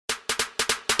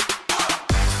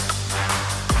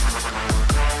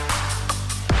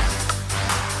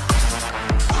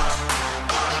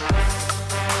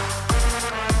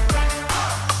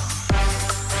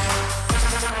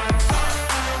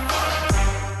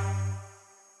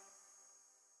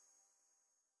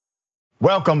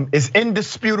Welcome. It's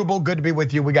indisputable. Good to be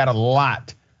with you. We got a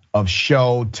lot of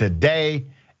show today.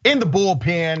 In the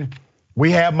bullpen,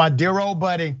 we have my dear old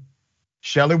buddy,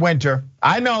 Shelley Winter.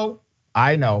 I know.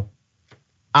 I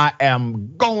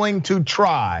am going to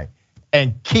try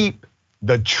and keep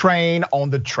the train on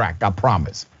the track, I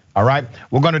promise. All right,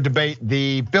 we're gonna debate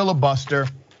the filibuster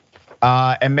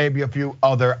and maybe a few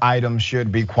other items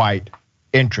should be quite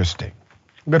interesting.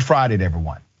 Good Friday to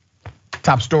everyone.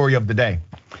 Top story of the day.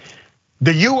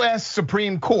 The US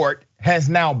Supreme Court has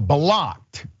now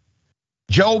blocked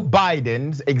Joe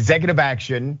Biden's executive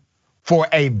action for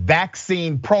a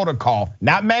vaccine protocol,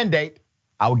 not mandate.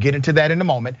 I will get into that in a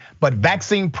moment, but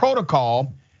vaccine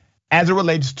protocol as it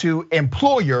relates to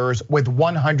employers with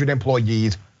 100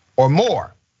 employees or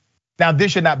more. Now,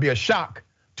 this should not be a shock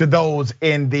to those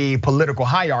in the political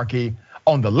hierarchy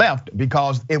on the left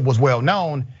because it was well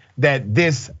known that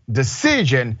this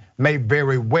decision may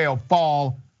very well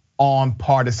fall on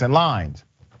partisan lines.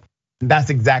 That's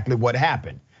exactly what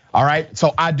happened. All right,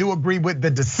 so I do agree with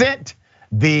the dissent.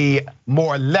 The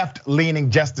more left-leaning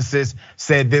justices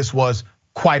said this was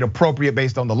quite appropriate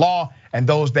based on the law, and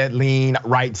those that lean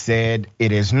right said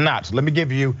it is not. So let me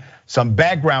give you some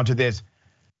background to this.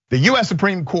 The US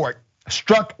Supreme Court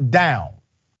struck down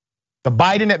the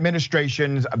Biden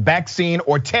administration's vaccine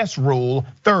or test rule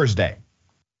Thursday,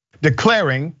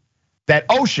 declaring that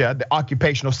OSHA, the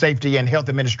Occupational Safety and Health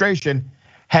Administration,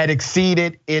 had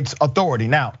exceeded its authority.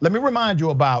 Now, let me remind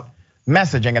you about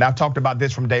messaging, and I've talked about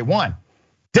this from day one.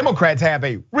 Democrats have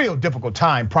a real difficult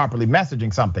time properly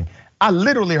messaging something. I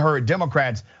literally heard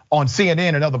Democrats on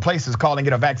CNN and other places calling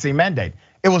it a vaccine mandate.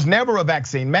 It was never a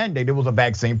vaccine mandate, it was a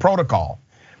vaccine protocol.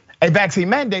 A vaccine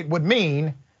mandate would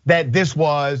mean that this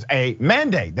was a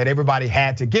mandate that everybody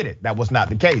had to get it. That was not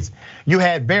the case. You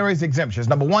had various exemptions.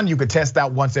 Number one, you could test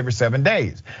out once every 7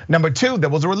 days. Number two,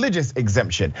 there was a religious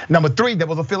exemption. Number three, there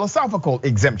was a philosophical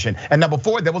exemption. And number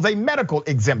four, there was a medical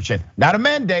exemption. Not a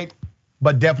mandate,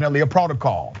 but definitely a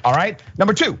protocol, all right?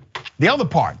 Number two, the other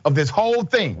part of this whole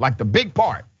thing, like the big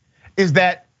part, is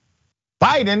that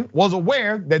Biden was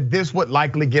aware that this would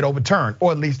likely get overturned,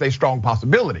 or at least a strong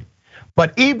possibility.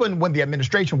 But even when the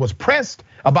administration was pressed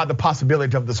about the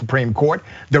possibility of the Supreme Court,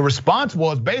 the response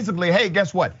was basically, hey,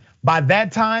 guess what? By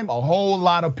that time, a whole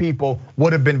lot of people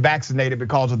would have been vaccinated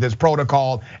because of this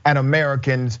protocol, and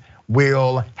Americans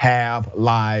will have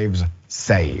lives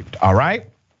saved, all right?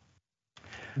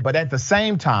 But at the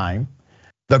same time,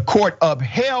 the court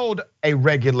upheld a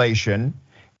regulation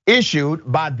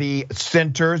issued by the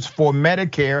Centers for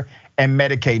Medicare and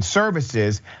Medicaid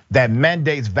Services that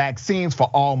mandates vaccines for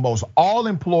almost all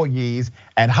employees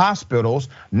at hospitals,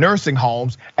 nursing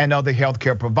homes, and other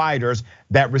healthcare providers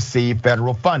that receive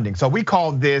federal funding. So we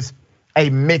call this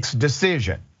a mixed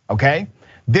decision, okay?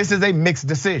 This is a mixed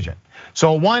decision.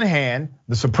 So on one hand,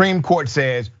 the Supreme Court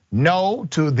says no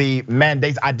to the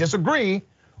mandates. I disagree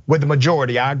with the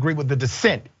majority. I agree with the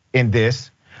dissent in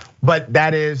this, but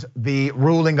that is the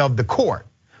ruling of the court.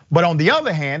 But on the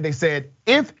other hand, they said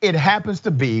if it happens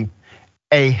to be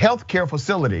a healthcare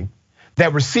facility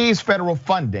that receives federal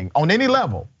funding on any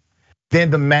level,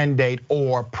 then the mandate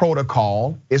or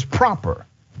protocol is proper.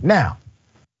 Now,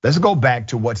 let's go back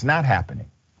to what's not happening.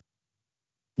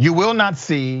 You will not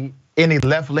see any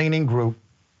left-leaning group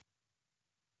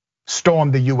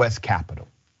storm the US Capitol.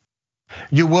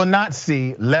 You will not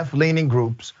see left-leaning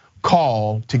groups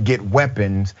call to get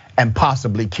weapons and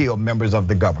possibly kill members of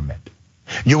the government.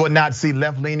 You will not see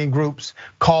left-leaning groups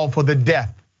call for the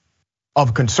death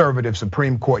of conservative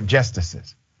Supreme Court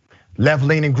justices.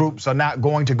 Left-leaning groups are not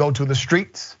going to go to the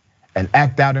streets and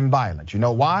act out in violence. You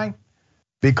know why?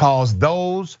 Because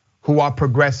those who are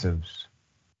progressives,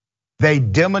 they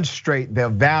demonstrate their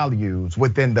values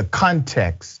within the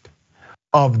context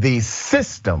of the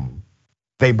system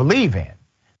they believe in.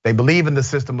 They believe in the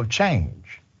system of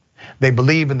change. They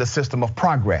believe in the system of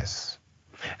progress.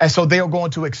 And so they are going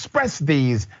to express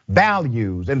these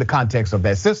values in the context of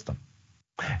that system.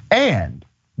 And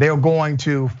they are going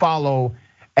to follow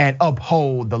and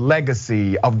uphold the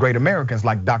legacy of great Americans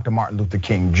like Dr. Martin Luther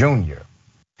King Jr.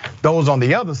 Those on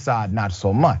the other side, not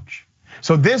so much.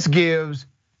 So this gives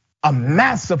a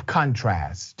massive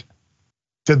contrast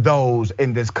to those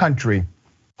in this country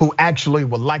who actually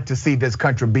would like to see this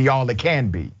country be all it can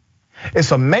be.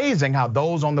 It's amazing how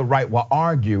those on the right will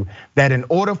argue that in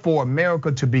order for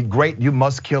America to be great, you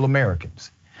must kill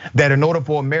Americans. That in order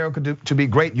for America to be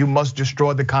great, you must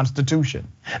destroy the Constitution.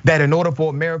 That in order for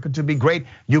America to be great,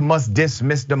 you must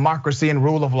dismiss democracy and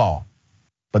rule of law.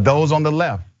 But those on the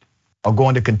left are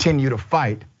going to continue to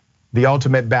fight the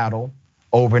ultimate battle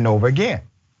over and over again.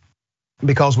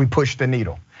 because we push the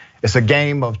needle. It's a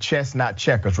game of chess, not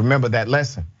checkers. Remember that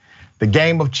lesson. The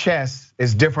game of chess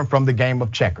is different from the game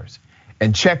of checkers.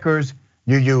 In checkers,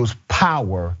 you use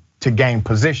power to gain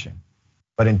position.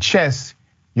 But in chess,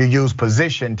 you use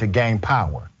position to gain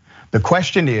power. The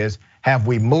question is, have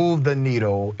we moved the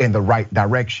needle in the right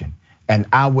direction? And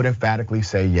I would emphatically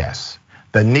say yes.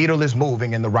 The needle is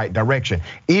moving in the right direction.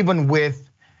 Even with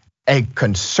a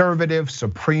conservative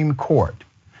Supreme Court,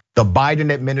 the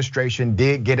Biden administration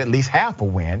did get at least half a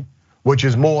win, which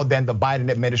is more than the Biden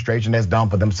administration has done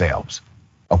for themselves,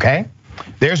 okay?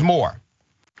 There's more.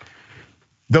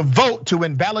 The vote to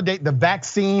invalidate the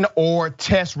vaccine or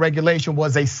test regulation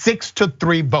was a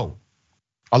 6-3 vote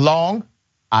along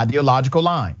ideological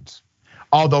lines.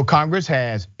 Although Congress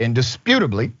has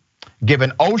indisputably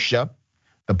given OSHA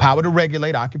the power to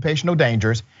regulate occupational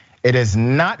dangers, it has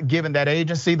not given that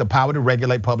agency the power to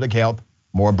regulate public health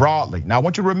more broadly. Now, I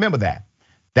want you to remember that.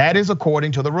 That is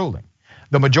according to the ruling.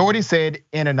 The majority said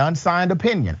in an unsigned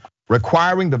opinion,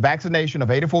 requiring the vaccination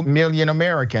of 84 million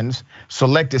Americans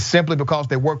selected simply because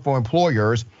they work for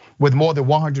employers with more than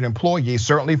 100 employees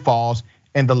certainly falls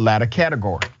in the latter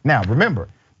category. Now, remember,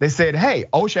 they said, hey,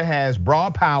 OSHA has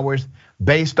broad powers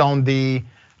based on the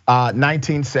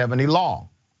 1970 law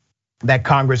that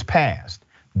Congress passed.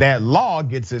 That law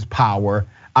gets its power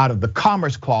out of the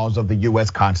Commerce Clause of the US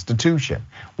Constitution.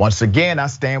 Once again, I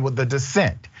stand with the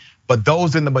dissent. But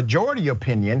those in the majority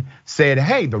opinion said,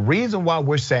 hey, the reason why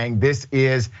we're saying this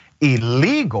is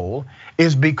illegal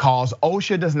is because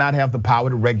OSHA does not have the power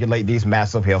to regulate these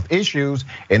massive health issues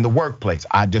in the workplace.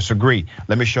 I disagree.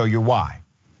 Let me show you why.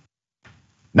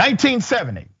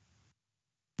 1970,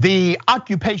 the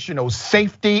Occupational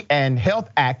Safety and Health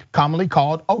Act, commonly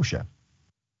called OSHA,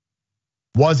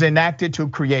 was enacted to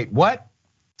create what?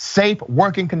 Safe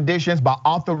working conditions by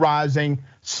authorizing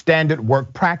standard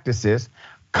work practices.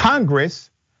 Congress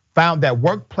found that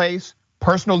workplace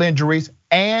personal injuries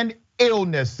and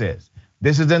illnesses,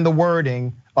 this is in the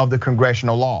wording of the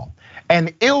congressional law,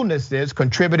 and illnesses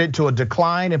contributed to a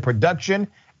decline in production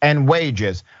and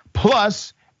wages,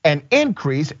 plus an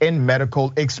increase in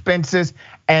medical expenses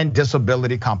and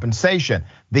disability compensation.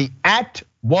 The act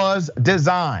was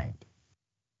designed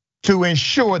to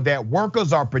ensure that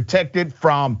workers are protected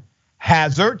from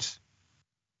hazards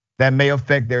that may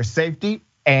affect their safety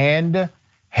and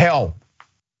health.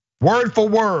 Word for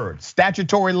word,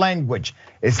 statutory language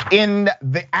is in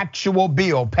the actual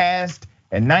bill passed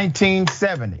in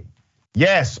 1970.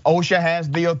 Yes, OSHA has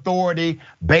the authority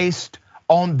based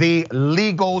on the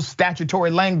legal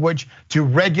statutory language to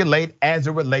regulate as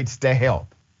it relates to health.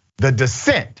 The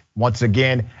dissent, once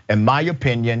again, in my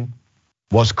opinion,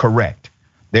 was correct.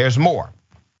 There's more.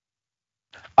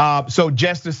 So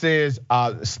Justices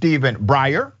Stephen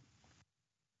Breyer,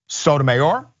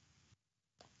 Sotomayor,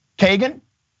 Kagan,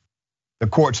 the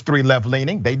court's three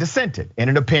left-leaning, they dissented in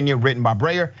an opinion written by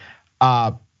Breyer.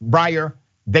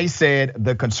 They said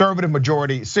the conservative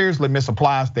majority seriously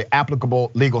misapplies the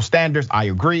applicable legal standards. I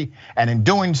agree, and in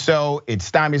doing so, it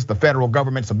stymies the federal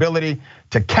government's ability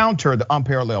to counter the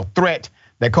unparalleled threat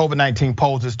that COVID-19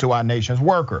 poses to our nation's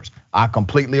workers. I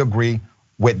completely agree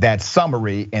with that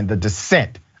summary in the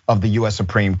dissent of the US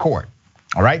Supreme Court.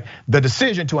 All right, the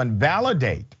decision to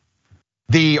invalidate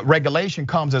the regulation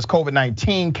comes as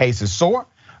COVID-19 cases soar.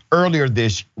 Earlier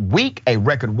this week, a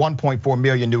record 1.4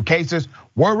 million new cases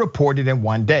were reported in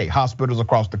one day. Hospitals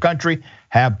across the country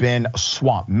have been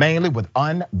swamped, mainly with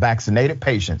unvaccinated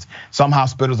patients. Some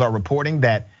hospitals are reporting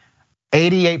that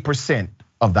 88%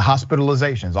 of the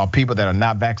hospitalizations are people that are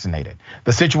not vaccinated.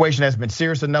 The situation has been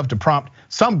serious enough to prompt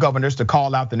some governors to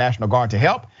call out the National Guard to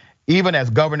help, even as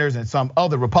governors in some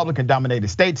other Republican-dominated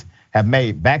states have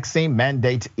made vaccine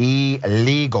mandates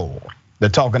illegal. They're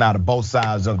talking out of both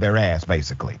sides of their ass,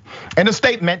 basically. In a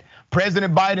statement,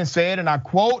 President Biden said, and I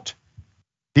quote,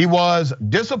 he was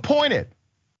disappointed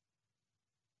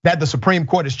that the Supreme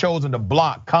Court has chosen to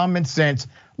block common sense,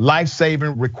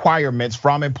 life-saving requirements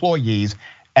from employees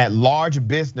at large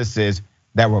businesses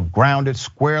that were grounded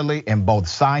squarely in both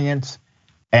science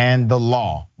and the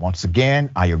law. Once again,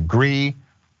 I agree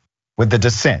with the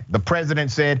dissent. The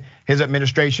president said his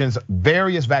administration's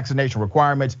various vaccination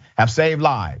requirements have saved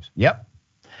lives. Yep.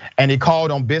 And he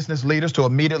called on business leaders to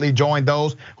immediately join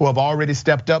those who have already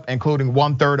stepped up, including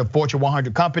 1/3 of Fortune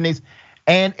 100 companies,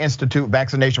 and institute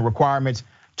vaccination requirements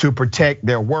to protect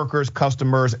their workers,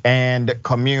 customers, and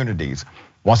communities.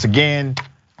 Once again,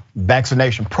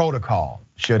 vaccination protocol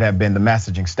should have been the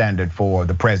messaging standard for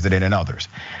the president and others.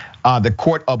 The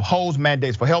court upholds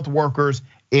mandates for health workers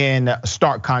in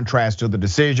stark contrast to the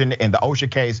decision in the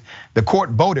OSHA case. The court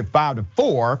voted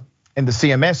 5-4 in the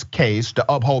CMS case to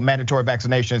uphold mandatory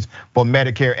vaccinations for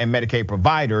Medicare and Medicaid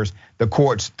providers. The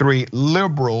court's 3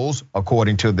 liberals,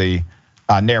 according to the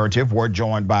narrative, were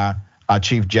joined by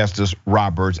Chief Justice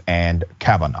Roberts and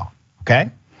Kavanaugh,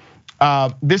 okay?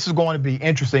 This is going to be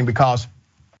interesting because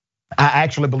I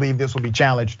actually believe this will be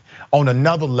challenged on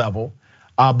another level,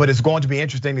 but it's going to be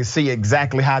interesting to see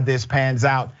exactly how this pans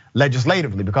out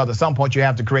legislatively, because at some point you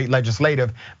have to create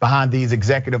legislative behind these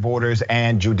executive orders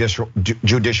and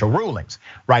judicial rulings.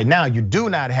 Right now, you do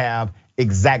not have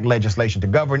exact legislation to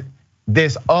govern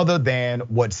this other than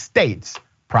what states,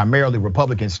 primarily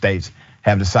Republican states,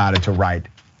 have decided to write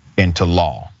into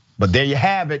law. But there you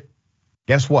have it.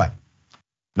 Guess what?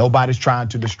 Nobody's trying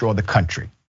to destroy the country.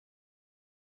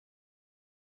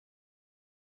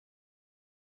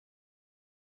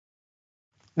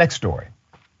 Next story.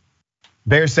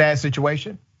 Very sad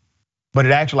situation, but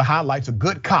it actually highlights a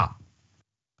good cop.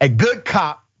 A good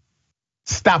cop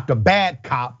stopped a bad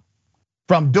cop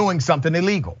from doing something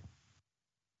illegal.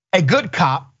 A good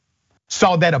cop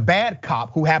saw that a bad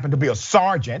cop, who happened to be a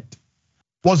sergeant,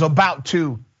 was about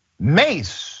to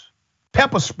mace,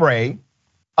 pepper spray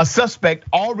a suspect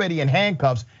already in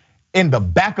handcuffs in the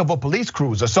back of a police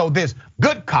cruiser. So this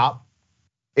good cop,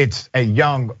 it's a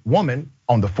young woman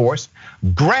on the force,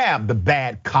 grabbed the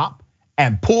bad cop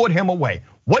and pulled him away.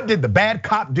 What did the bad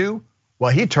cop do?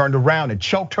 Well, he turned around and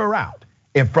choked her out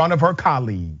in front of her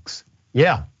colleagues.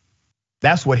 Yeah,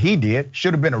 that's what he did.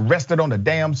 Should have been arrested on the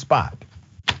damn spot.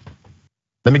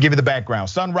 Let me give you the background.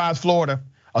 Sunrise, Florida.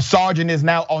 A sergeant is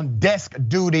now on desk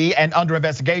duty and under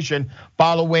investigation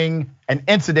following an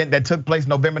incident that took place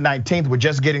November 19th. We're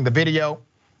just getting the video.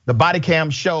 The body cam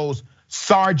shows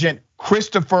Sergeant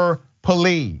Christopher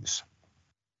Police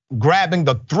grabbing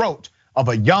the throat of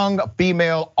a young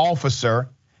female officer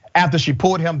after she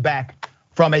pulled him back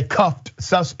from a cuffed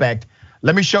suspect.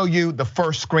 Let me show you the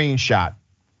first screenshot.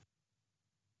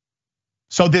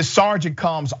 So this sergeant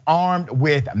comes armed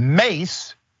with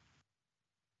mace.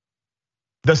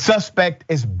 The suspect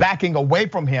is backing away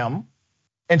from him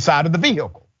inside of the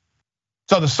vehicle.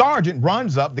 So the sergeant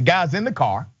runs up, the guy's in the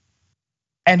car,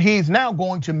 and he's now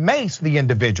going to mace the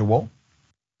individual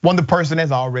when the person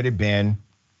has already been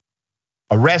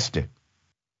arrested,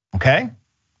 okay?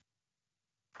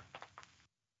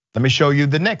 Let me show you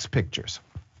the next pictures.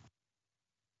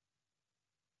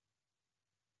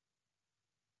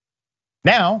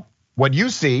 Now, what you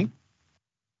see,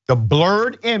 the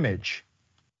blurred image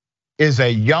is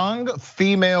a young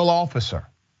female officer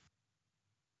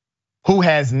who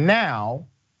has now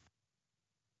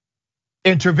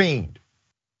intervened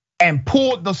and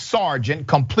pulled the sergeant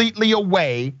completely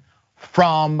away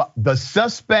from the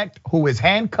suspect who is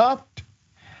handcuffed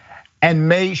and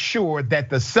made sure that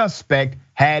the suspect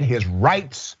had his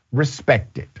rights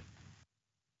respected.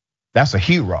 That's a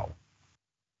hero.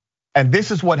 And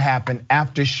this is what happened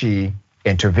after she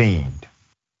intervened.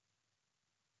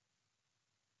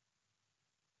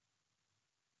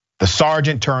 The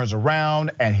sergeant turns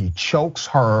around and he chokes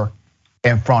her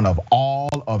in front of all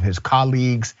of his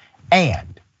colleagues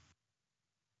and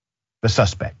the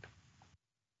suspect.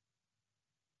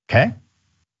 Okay?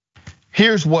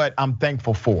 Here's what I'm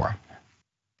thankful for.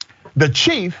 The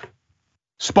chief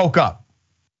spoke up.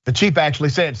 The chief actually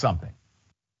said something.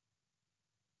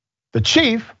 The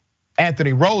chief,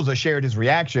 Anthony Rosa, shared his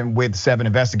reaction with 7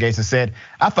 Investigators and said,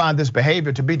 "I find this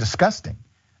behavior to be disgusting.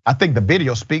 I think the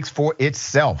video speaks for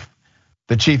itself."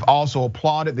 The chief also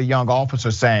applauded the young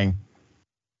officer, saying,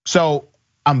 "So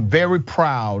I'm very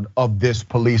proud of this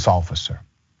police officer.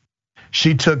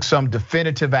 She took some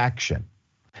definitive action.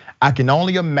 I can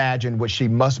only imagine what she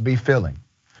must be feeling.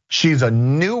 She's a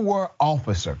newer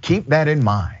officer, keep that in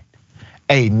mind.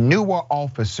 A newer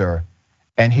officer,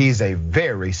 and he's a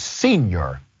very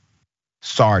senior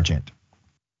sergeant."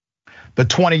 The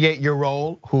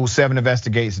 28-year-old, who 7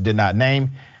 Investigators did not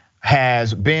name,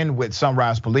 has been with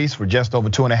Sunrise Police for just over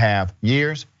 2.5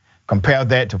 years. Compare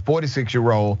that to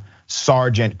 46-year-old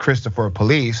Sergeant Christopher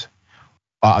Police,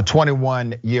 a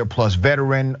 21-year plus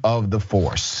veteran of the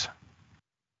force.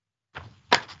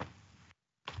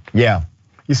 Yeah,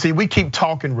 you see, we keep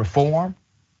talking reform.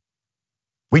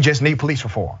 We just need police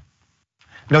reform.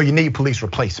 No, you need police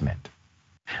replacement.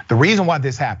 The reason why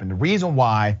this happened, the reason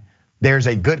why there's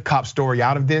a good cop story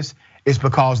out of this is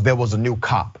because there was a new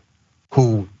cop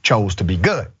who chose to be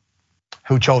good,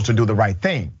 who chose to do the right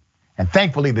thing. And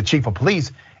thankfully, the chief of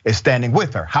police is standing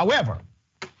with her. However,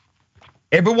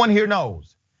 everyone here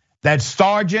knows that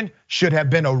sergeant should have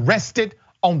been arrested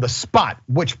on the spot,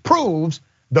 which proves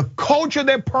the culture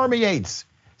that permeates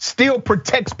still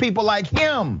protects people like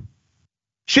him.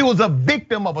 She was a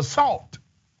victim of assault.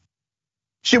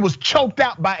 She was choked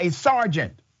out by a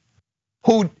sergeant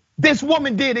who, this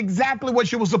woman did exactly what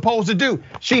she was supposed to do.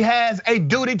 She has a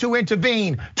duty to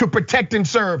intervene, to protect and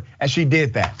serve, and she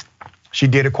did that. She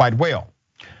did it quite well.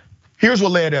 Here's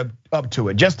what led up to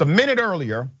it. Just a minute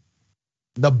earlier,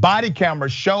 the body camera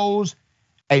shows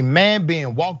a man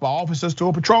being walked by officers to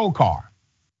a patrol car.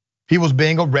 He was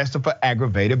being arrested for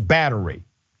aggravated battery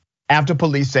after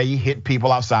police say he hit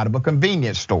people outside of a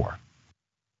convenience store.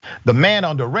 The man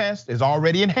under arrest is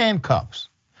already in handcuffs,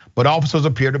 but officers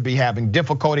appear to be having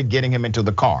difficulty getting him into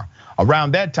the car.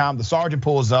 Around that time, the sergeant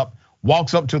pulls up,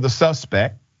 walks up to the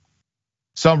suspect.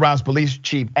 Sunrise Police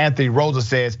Chief Anthony Rosa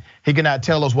says he cannot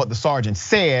tell us what the sergeant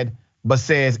said, but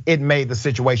says it made the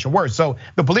situation worse. So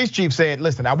the police chief said,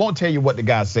 listen, I won't tell you what the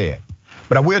guy said,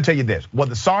 but I will tell you this. What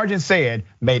the sergeant said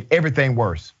made everything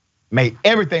worse. Made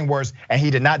everything worse, and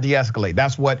he did not de-escalate.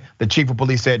 That's what the chief of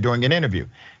police said during an interview.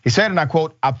 He said, and I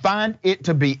quote, I find it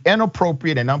to be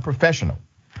inappropriate and unprofessional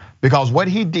because what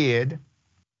he did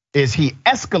is he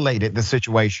escalated the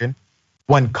situation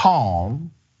when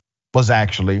calm was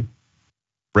actually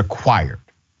required.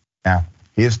 Now,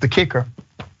 here's the kicker.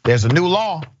 There's a new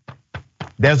law.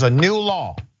 There's a new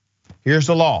law. Here's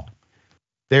the law.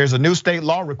 There's a new state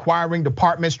law requiring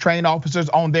departments train officers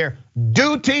on their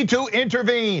duty to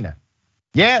intervene.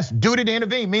 Yes, duty to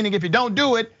intervene, meaning if you don't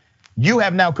do it, you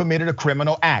have now committed a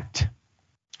criminal act.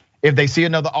 If they see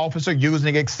another officer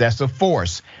using excessive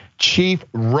force, Chief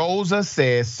Rosa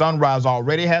says Sunrise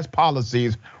already has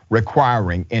policies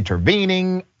requiring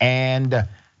intervening and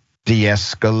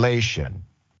de-escalation.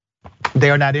 They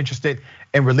are not interested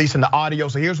in releasing the audio,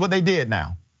 so here's what they did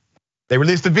now. They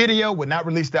released the video, would not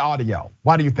release the audio.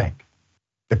 Why do you think?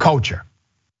 The culture.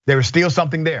 There is still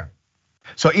something there.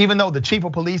 So even though the chief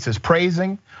of police is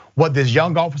praising what this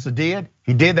young officer did,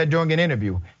 he did that during an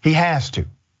interview, he has to.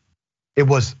 It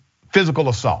was physical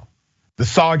assault. The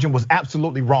sergeant was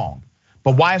absolutely wrong.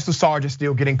 But why is the sergeant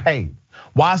still getting paid?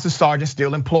 Why is the sergeant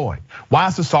still employed? Why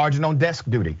is the sergeant on desk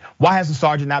duty? Why has the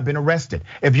sergeant not been arrested?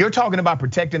 If you're talking about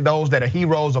protecting those that are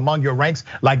heroes among your ranks,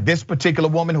 like this particular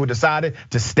woman who decided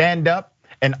to stand up,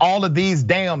 and all of these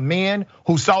damn men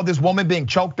who saw this woman being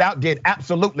choked out did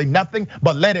absolutely nothing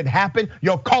but let it happen,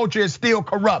 your culture is still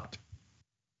corrupt.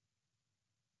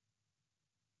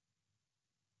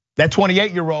 That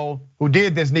 28-year-old who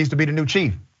did this needs to be the new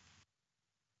chief.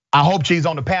 I hope she's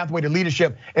on the pathway to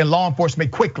leadership in law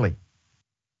enforcement quickly.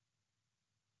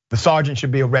 The sergeant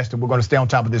should be arrested. We're gonna stay on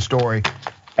top of this story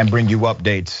and bring you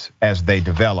updates as they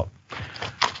develop.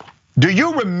 Do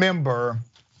you remember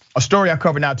a story I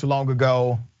covered not too long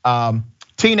ago?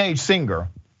 Teenage singer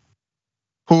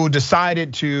who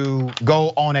decided to go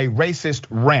on a racist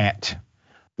rant.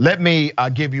 Let me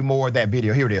give you more of that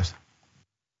video. Here it is.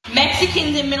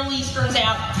 Mexicans and Middle Easterns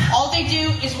out. All they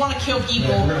do is want to kill people.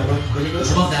 What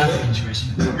about the African situation?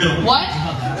 What?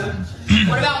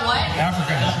 What about what?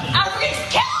 Africa. Africans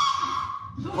kill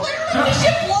them! Literally, we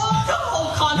should blow up the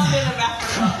whole continent of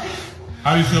Africa.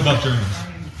 How do you feel about Germans?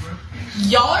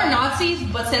 Y'all are Nazis,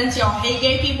 but since y'all hate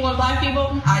gay people and black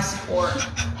people, I support.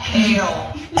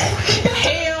 Hail.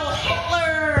 Hail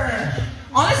Hitler!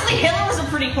 Honestly, Hitler was a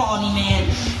pretty quality man,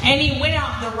 and he went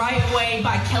out the right way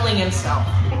by killing himself.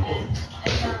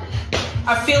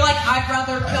 I feel like I'd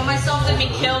rather kill myself than be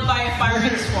killed by a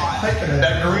firing squad.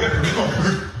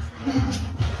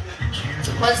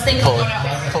 Let's think of going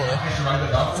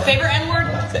out. Favorite N-word?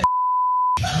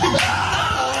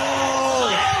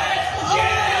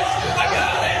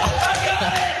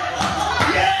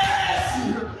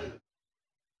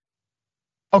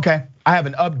 Okay, I have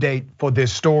an update for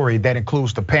this story that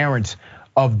includes the parents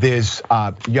of this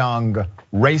young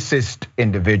racist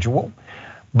individual.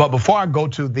 But before I go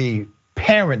to the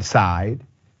parent side,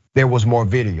 there was more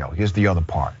video. Here's the other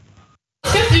part.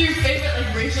 What are your favorite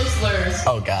like racial slurs?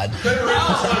 Oh God.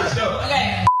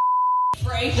 Okay.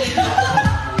 Break. Keep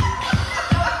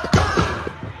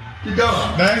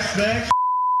going. Next.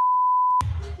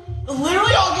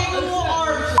 Literally, I'll give them little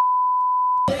arms.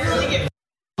 Literally get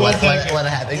What it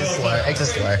happen? It's a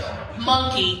slur.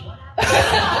 monkey.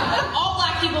 All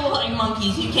black people look like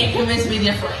monkeys. You can't convince me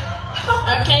different.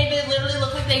 Okay, they literally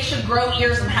look like they should grow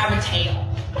ears and have a tail.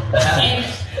 And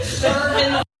serve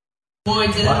in the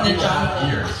woods and in the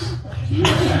jungle.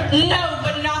 No,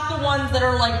 but not the ones that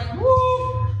are like, woo.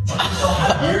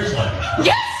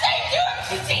 Yes, they do.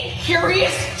 Have you seen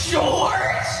Curious George?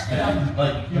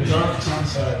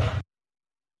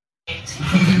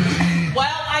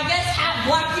 Well, I guess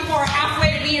black people are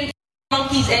halfway to being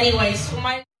monkeys anyway. So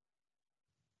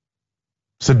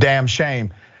It's a damn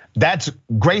shame. That's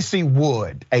Gracie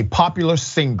Wood, a popular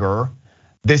singer.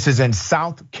 This is in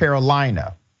South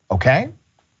Carolina, okay?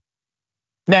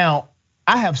 Now,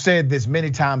 I have said this many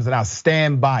times and I'll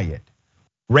stand by it.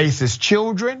 Racist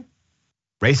children,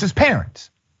 racist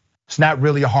parents. It's not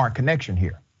really a hard connection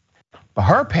here. But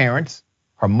her parents,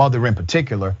 her mother in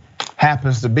particular,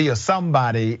 happens to be a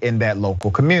somebody in that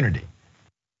local community,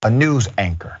 a news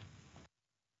anchor.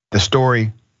 The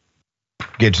story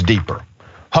gets deeper.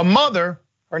 Her mother,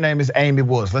 her name is Amy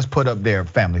Woods. Let's put up their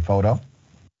family photo.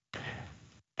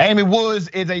 Amy Woods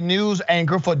is a news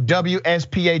anchor for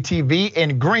WSPA TV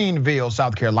in Greenville,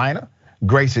 South Carolina.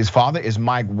 Gracie's father is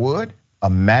Mike Wood, a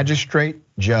magistrate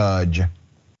judge.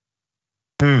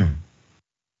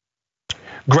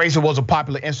 Gracie was a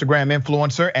popular Instagram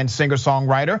influencer and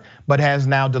singer-songwriter, but has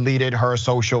now deleted her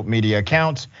social media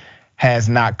accounts, has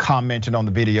not commented on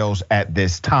the videos at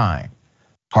this time.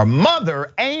 Her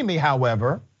mother, Amy,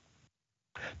 however,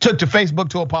 took to Facebook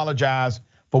to apologize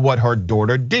for what her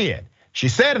daughter did. She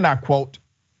said, and I quote,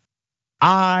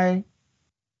 "I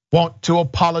want to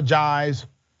apologize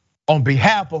on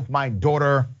behalf of my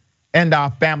daughter and our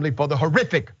family for the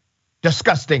horrific,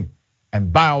 disgusting,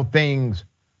 and vile things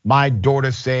my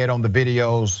daughter said on the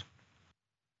videos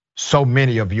so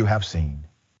many of you have seen."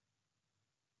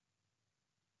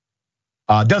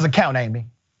 Doesn't count, Amy.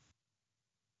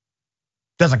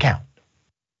 Doesn't count.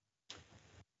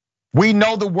 We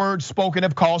know the words spoken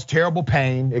have caused terrible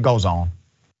pain. It goes on.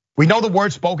 We know the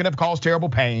words spoken have caused terrible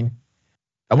pain,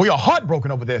 and we are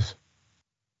heartbroken over this,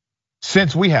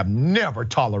 since we have never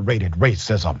tolerated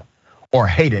racism or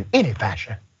hate in any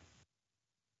fashion.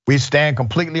 We stand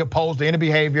completely opposed to any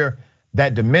behavior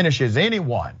that diminishes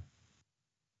anyone.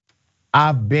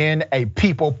 I've been a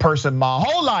people person my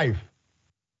whole life,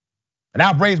 and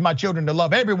I've raised my children to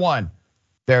love everyone.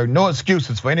 There are no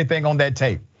excuses for anything on that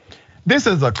tape. This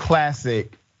is a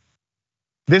classic.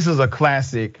 This is a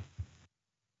classic.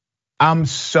 I'm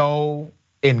so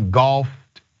engulfed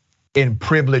in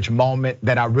privilege moment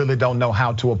that I really don't know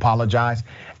how to apologize.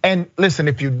 And listen,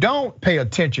 if you don't pay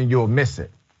attention, you'll miss it.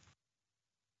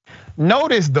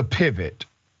 Notice the pivot,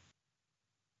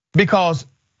 because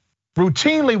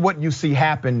routinely what you see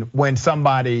happen when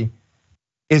somebody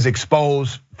is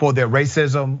exposed for their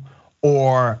racism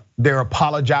or they're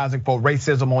apologizing for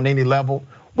racism on any level,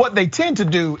 what they tend to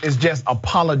do is just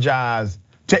apologize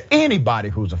to anybody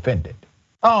who's offended.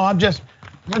 Oh, I'm just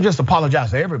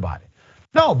apologize to everybody.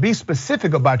 No, be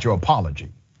specific about your apology.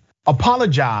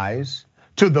 Apologize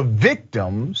to the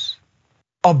victims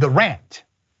of the rant.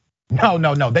 No,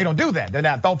 they don't do that. They're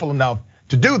not thoughtful enough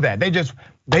to do that. They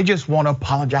just want to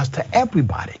apologize to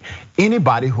everybody.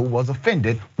 Anybody who was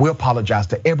offended, we apologize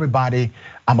to everybody.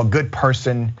 I'm a good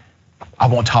person. I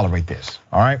won't tolerate this,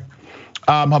 all right?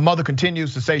 Her mother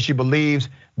continues to say she believes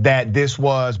that this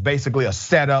was basically a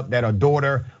setup, that her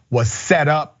daughter was set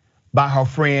up by her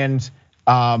friends,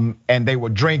 and they were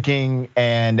drinking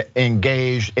and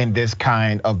engaged in this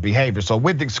kind of behavior. So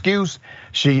with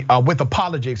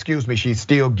apology, she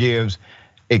still gives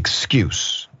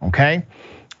excuse, okay?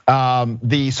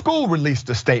 The school released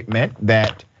a statement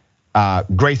that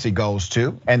Gracie goes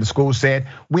to, and the school said,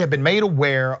 "We have been made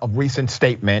aware of recent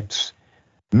statements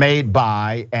made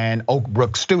by an Oak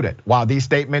Brook student. While these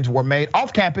statements were made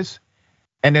off campus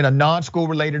and in a non-school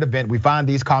related event, we find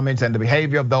these comments and the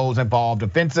behavior of those involved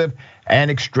offensive and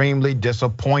extremely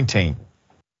disappointing."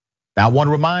 Now, I want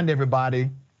to remind everybody,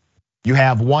 you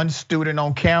have one student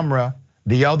on camera,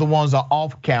 the other ones are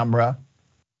off camera,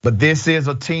 but this is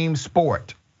a team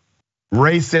sport.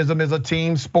 Racism is a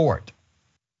team sport.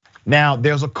 Now,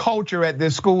 there's a culture at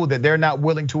this school that they're not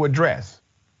willing to address,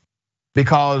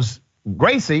 because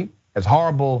Gracie, as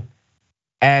horrible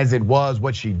as it was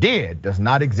what she did, does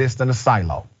not exist in a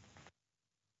silo.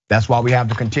 That's why we have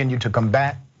to continue to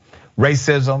combat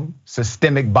racism,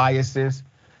 systemic biases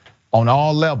on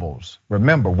all levels.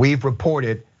 Remember, we've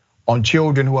reported on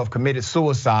children who have committed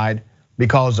suicide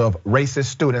because of racist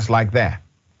students like that.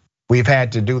 We've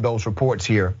had to do those reports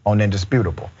here on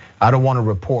Indisputable. I don't want to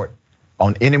report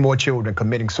on any more children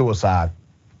committing suicide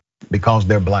because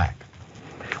they're black.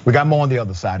 We got more on the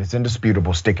other side. It's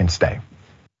Indisputable. Stick and stay.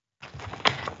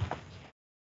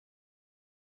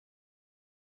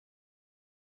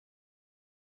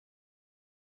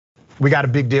 We got a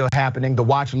big deal happening. The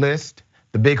Watch List,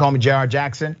 the big homie J.R.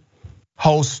 Jackson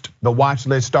host the Watch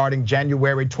List starting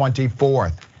January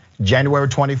 24th. January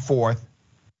 24th,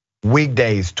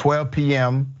 weekdays, 12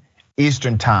 p.m.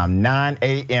 Eastern time, 9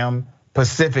 a.m.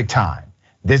 Pacific time.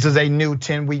 This is a new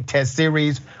 10-week test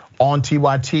series on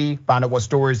TYT. Find out what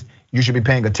stories you should be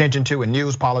paying attention to in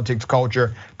news, politics,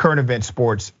 culture, current events,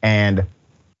 sports, and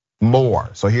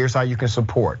more. So here's how you can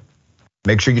support.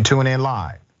 Make sure you tune in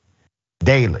live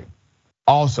daily.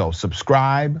 Also,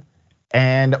 subscribe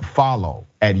and follow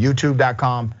at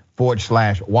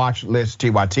youtube.com/watchlist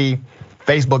TYT,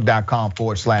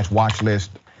 facebook.com/watchlist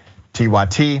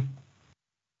TYT.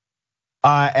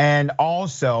 And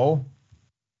also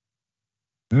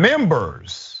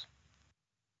members,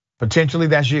 potentially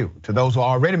that's you. To those who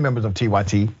are already members of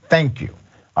TYT, thank you,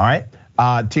 all right?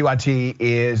 TYT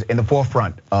is in the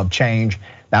forefront of change,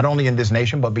 not only in this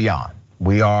nation, but beyond.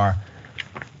 We are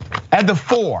at the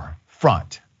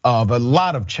forefront of a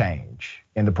lot of change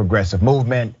in the progressive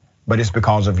movement, but it's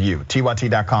because of you.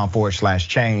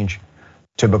 TYT.com/change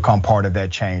to become part of that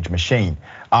change machine.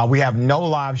 We have no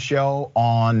live show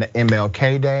on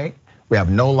MLK Day. We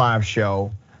have no live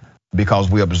show because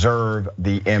we observe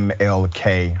the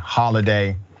MLK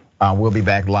holiday. We'll be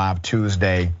back live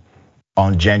Tuesday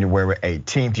on January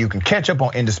 18th. You can catch up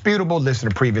on Indisputable, listen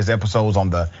to previous episodes on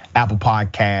the Apple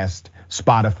Podcast,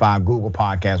 Spotify, Google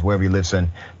Podcast, wherever you listen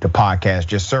to podcasts.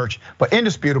 Just search for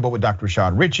Indisputable with Dr.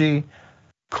 Rashad Richey.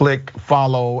 Click,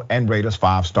 follow, and rate us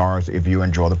 5 stars if you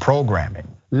enjoy the programming.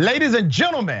 Ladies and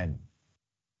gentlemen,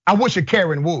 I wish a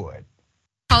Karen would.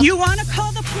 You want to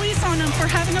call the police on them for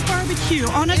having a barbecue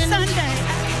on a Sunday?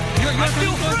 I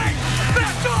feel free!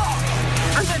 Back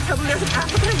off! I'm going to tell them there's an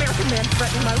African-American man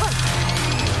threatening my life.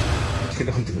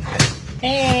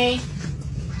 Hey.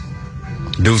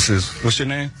 Deuces. What's your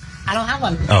name? I don't have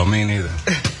one. Oh, me neither.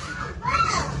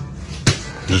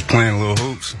 Just playing little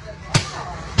hoops.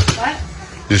 What?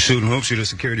 Just shooting hoops. You the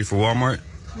security for Walmart?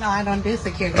 No, I don't do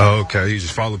security. Oh, okay. You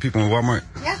just follow people in Walmart?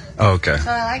 Yeah. Oh, okay. That's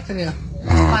what I like to do.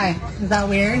 Why? Is that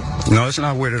weird? No, it's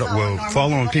not weird at all. Is that what Well, normal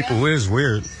following people people is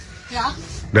weird. Yeah.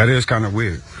 That is kind of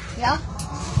weird. Yeah.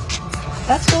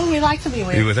 That's cool. We like to be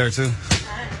weird. You with her too?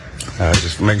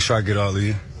 Just make sure I get all of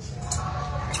you.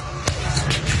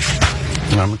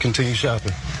 And I'm gonna continue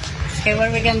shopping. Okay, what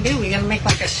are we gonna do? We gonna make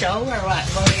like a show or what?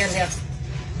 What are we gonna do?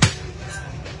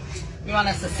 You want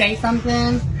us to say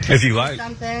something? If you like.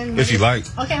 Something? If you like.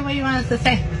 Okay, what do you want us to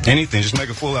say? Anything. Just make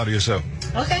a fool out of yourself.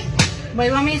 Okay. What do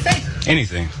you want me to say?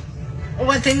 Anything.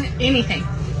 What's in anything?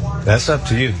 That's up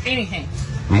to you. Anything.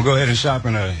 I'm gonna go ahead and shop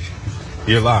and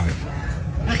you're live.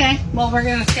 Okay, well, we're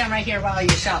gonna stand right here while you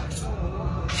shop.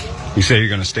 You say you're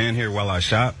gonna stand here while I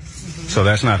shop? So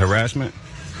that's not harassment?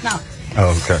 No.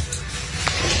 Oh, okay.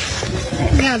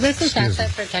 Yeah, this is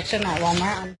asset protection at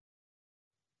Walmart.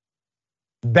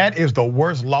 That is the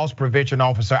worst loss prevention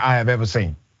officer I have ever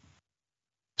seen.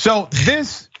 So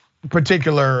this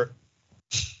particular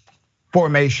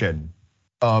formation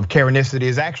of Karenicity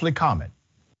is actually common.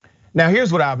 Now,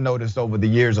 here's what I've noticed over the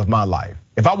years of my life.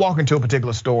 If I walk into a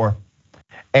particular store,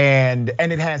 and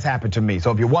it has happened to me.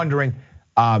 So if you're wondering,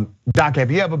 Doc,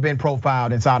 have you ever been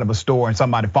profiled inside of a store and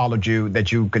somebody followed you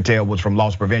that you could tell was from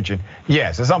loss prevention?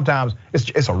 Yes, and sometimes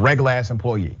it's a regular ass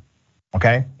employee.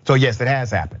 Okay, so yes, it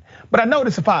has happened. But I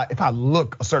notice if I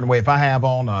look a certain way, if I have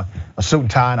on a suit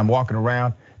and tie and I'm walking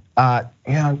around, I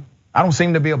don't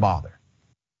seem to be a bother.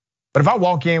 But if I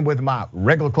walk in with my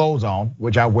regular clothes on,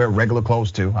 which I wear regular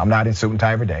clothes too, I'm not in suit and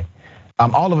tie every day.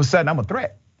 All of a sudden I'm a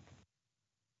threat.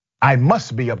 I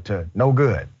must be up to no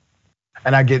good,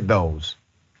 and I get those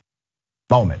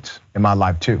moments in my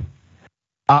life too.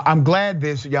 I'm glad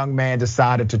this young man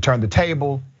decided to turn the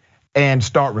table and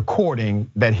start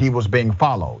recording that he was being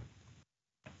followed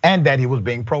and that he was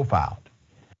being profiled.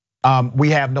 We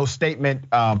have no statement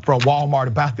from Walmart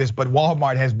about this, but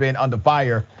Walmart has been under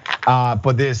fire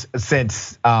for this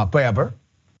since forever.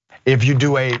 If you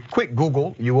do a quick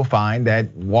Google, you will find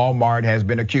that Walmart has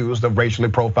been accused of racially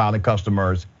profiling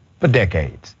customers for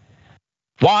decades.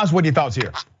 Waz, what are your thoughts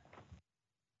here?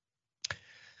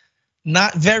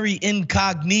 Not very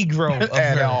incognito of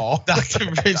At her, all. Dr.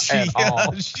 Richie. At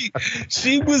all.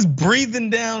 She was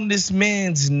breathing down this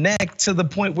man's neck to the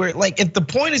point where, like, if the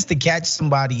point is to catch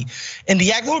somebody in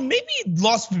the act, or maybe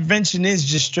loss prevention is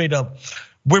just straight up,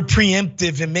 we're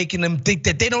preemptive and making them think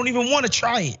that they don't even want to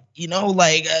try it. You know,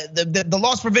 like the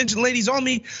loss prevention ladies on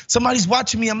me, somebody's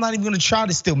watching me, I'm not even gonna try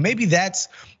to steal. Maybe that's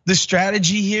the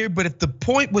strategy here, but if the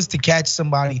point was to catch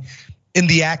somebody in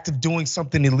the act of doing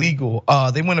something illegal,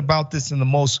 they went about this in the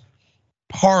most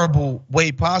horrible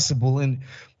way possible. And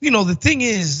the thing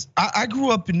is, I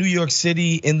grew up in New York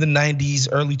City in the 90s,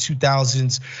 early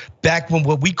 2000s, back when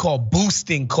what we call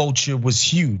boosting culture was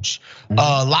huge.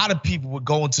 A lot of people would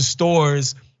go into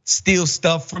stores, steal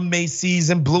stuff from Macy's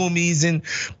and Bloomies and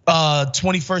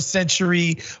 21st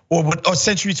Century or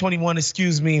Century 21,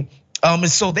 excuse me.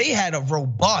 And so they had a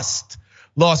robust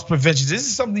loss prevention. This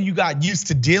is something you got used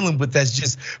to dealing with as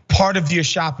just part of your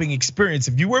shopping experience.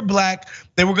 If you were black,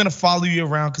 they were gonna follow you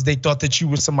around because they thought that you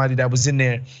were somebody that was in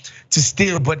there to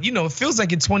steal. But it feels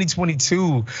like in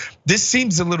 2022, this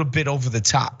seems a little bit over the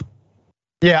top.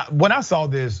 Yeah, when I saw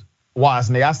this,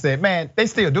 Wozniak, I said, man, they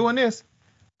still doing this?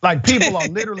 Like people are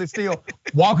literally still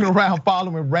walking around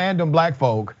following random black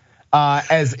folk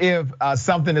as if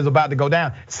something is about to go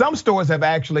down. Some stores have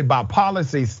actually by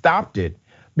policy stopped it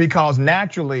because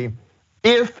naturally,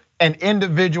 if an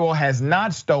individual has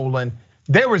not stolen,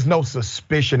 there is no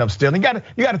suspicion of stealing.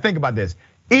 You gotta think about this.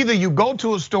 Either you go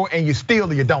to a store and you steal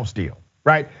or you don't steal,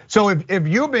 right? So if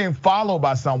you're being followed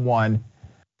by someone,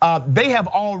 they have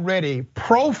already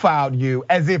profiled you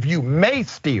as if you may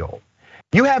steal.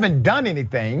 You haven't done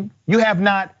anything. You have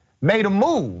not made a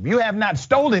move. You have not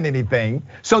stolen anything.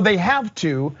 So they have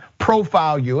to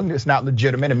profile you, and it's not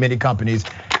legitimate. And many companies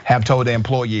have told their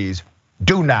employees,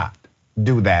 do not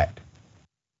do that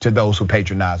to those who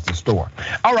patronize the store.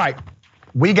 All right,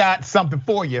 we got something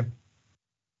for you.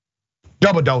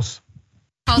 Double dose.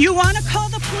 You want to call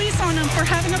the police on them for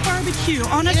having a barbecue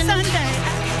on a Sunday.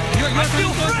 I feel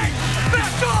free!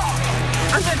 Back off!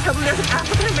 I'm going to tell them there's an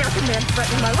African-American man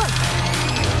threatening my life.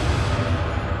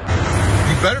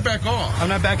 You better back off. I'm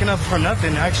not backing up for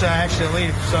nothing. Actually, I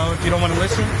leave. So if you don't want to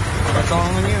listen, that's all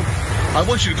on you. I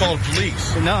want you to call the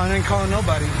police. No, I ain't calling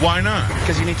nobody. Why not?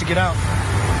 Because you need to get out.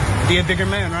 Be a bigger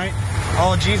man, right?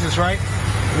 All Jesus, right?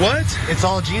 What? It's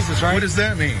all Jesus, right? What does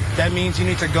that mean? That means you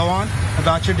need to go on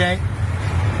about your day.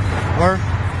 Or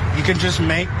you can just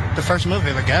make the first move,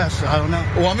 I guess. I don't know.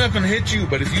 Well, I'm not going to hit you,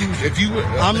 but if you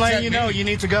I'm letting you know you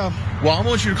need to go. Well, I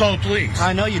want you to call the police.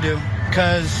 I know you do,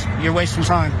 because you're wasting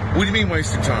time. What do you mean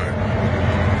wasting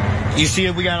time? You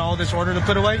see, we got all this order to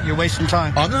put away. You're wasting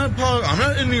time. I'm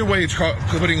not in your way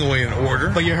putting away an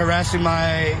order. But you're harassing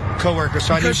my coworker,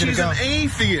 so because I need you to go. Because she's an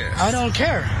atheist. I don't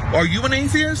care. Are you an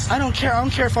atheist? I don't care. I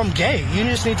don't care if I'm gay. You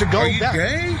just need to go back. Are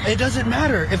you gay? It doesn't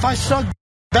matter. If I suck,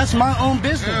 that's my own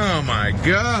business. Oh my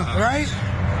God. Right?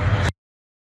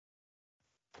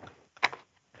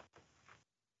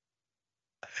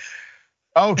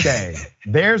 Okay,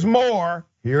 there's more.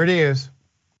 Here it is.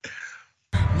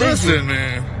 Listen,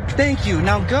 man. Thank you.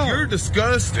 Now go. You're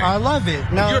disgusting. I love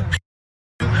it. Now, you're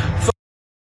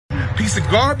a piece of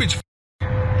garbage.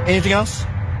 Anything else?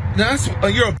 That's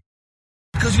you're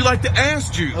because you like the ass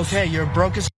juice. Okay, you're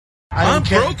broke as. I'm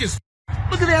broke as.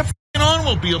 Look at that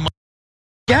automobile.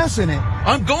 Gas in it.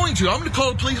 I'm going to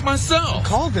call the police myself.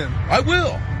 Call them. I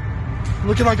will.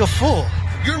 Looking like a fool.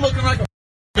 You're looking like a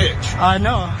bitch. I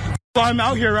know. So I'm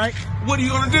out here, right? What are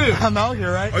you gonna do? I'm out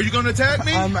here, right? Are you gonna attack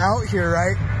me? I'm out here,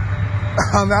 right?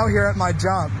 I'm out here at my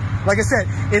job. Like I said,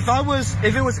 if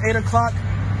it was 8 o'clock,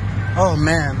 oh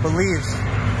man, believe.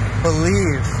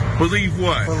 Believe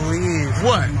what? Believe.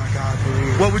 What? Oh my God,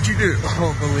 believe. What would you do?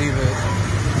 Oh, believe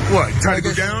it. What? You trying to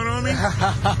go down on me?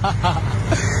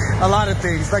 A lot of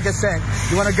things. Like I said,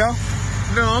 you want to go?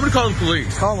 No, I'm gonna call the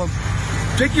police. Call them.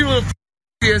 Take your little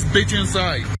ass bitch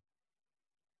inside.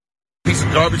 Piece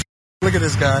of garbage. Look at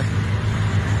this guy.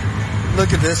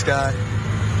 Look at this guy.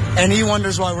 And he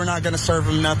wonders why we're not going to serve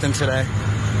him nothing today.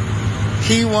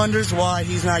 He wonders why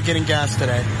he's not getting gas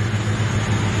today.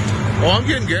 Oh, I'm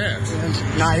getting gas.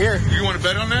 Not here. You want to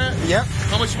bet on that? Yep.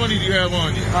 How much money do you have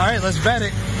on you? All right, let's bet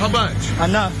it. How much?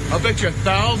 Enough. I'll bet you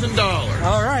 $1,000.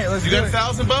 All right, let's do it. You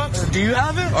got $1,000? Do you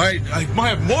have it? All right, I might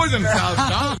have more than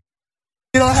 $1,000.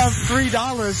 You don't have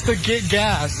 $3 to get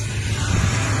gas.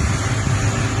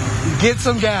 Get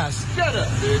some gas. Shut up,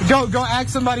 bitch. Go ask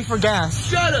somebody for gas.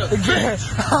 Shut up, bitch.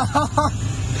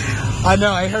 I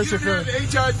know, it hurts your feelings.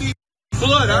 feelings. HIV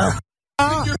blood.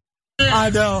 I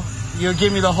know. You'll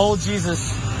give me the whole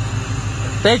Jesus.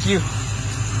 Thank you.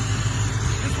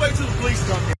 Just wait till the police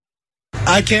come here.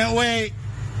 I can't wait.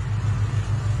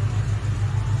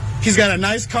 He's got a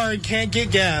nice car and can't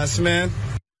get gas, man.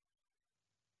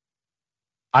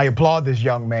 I applaud this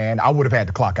young man. I would have had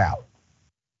to clock out.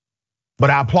 But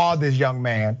I applaud this young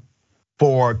man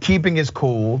for keeping his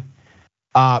cool,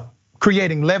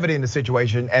 creating levity in the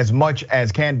situation as much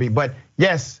as can be. But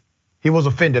yes, he was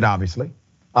offended, obviously.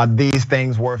 These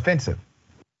things were offensive.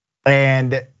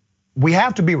 And we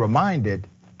have to be reminded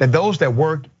that those that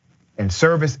work in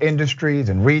service industries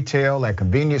and retail and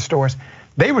convenience stores,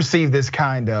 they receive this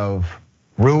kind of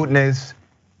rudeness,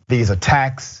 these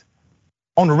attacks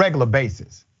on a regular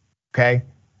basis, okay?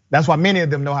 That's why many of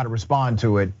them know how to respond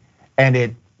to it, and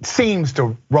it seems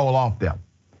to roll off them.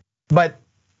 But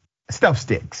stuff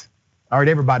sticks, all right?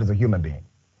 Everybody's a human being.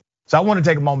 So I want to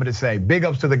take a moment to say big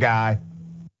ups to the guy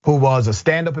who was a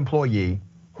stand-up employee,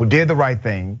 who did the right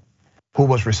thing, who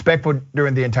was respectful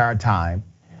during the entire time.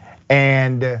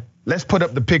 And let's put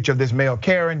up the picture of this male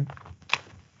Karen.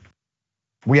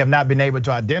 We have not been able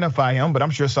to identify him, but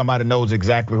I'm sure somebody knows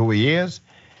exactly who he is.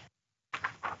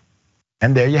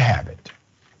 And there you have it.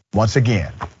 Once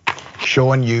again,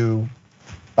 showing you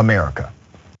America.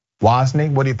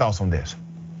 Wozni, what are your thoughts on this?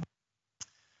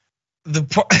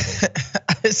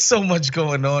 There's so much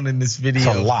going on in this video.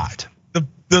 It's a lot.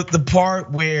 The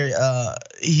part where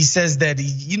he says that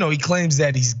he claims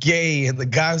that he's gay, and the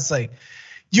guy was like,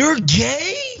 "You're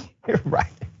gay?" Right.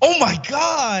 Oh my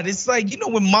God. It's like,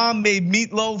 when mom made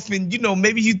meatloaf and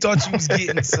maybe you thought she was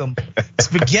getting some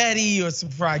spaghetti or some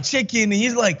fried chicken. And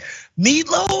he's like,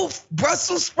 meatloaf,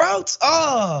 Brussels sprouts.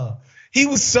 Oh, he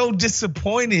was so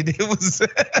disappointed. It was,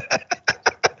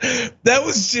 that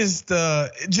was just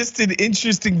an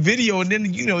interesting video. And then,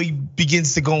 he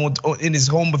begins to go in his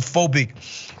homophobic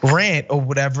rant or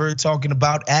whatever, talking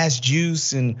about ass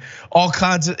juice and all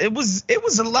kinds of, it was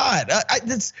a lot.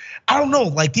 I don't know,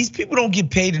 like these people don't get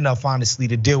paid enough, honestly,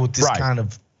 to deal with this kind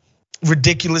of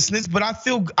ridiculousness. But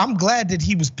I'm glad that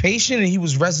he was patient and he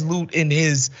was resolute in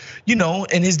his,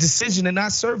 in his decision to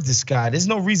not serve this guy. There's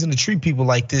no reason to treat people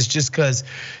like this just because,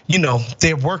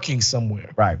 they're working somewhere.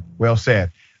 Right, well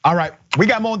said. All right, we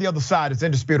got more on the other side. It's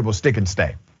indisputable, stick and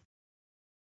stay.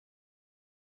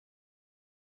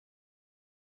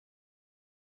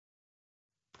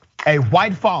 A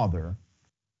white father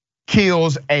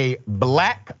kills a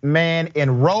black man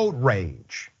in road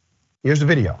rage. Here's the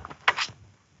video.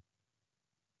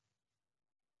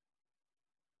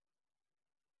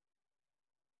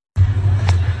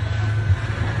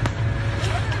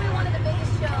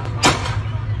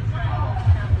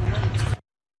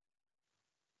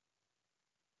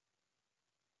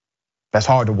 That's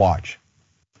hard to watch.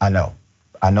 I know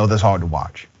that's hard to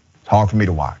watch. It's hard for me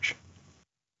to watch.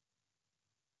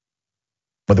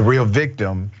 But the real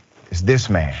victim is this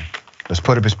man. Let's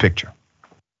put up his picture.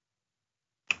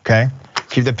 Okay,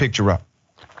 keep that picture up.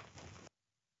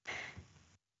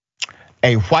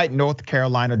 A white North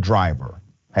Carolina driver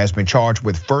has been charged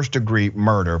with first-degree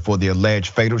murder for the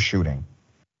alleged fatal shooting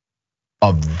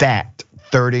of that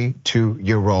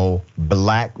 32-year-old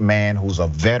black man who's a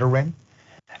veteran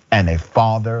and a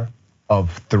father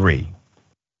of 3,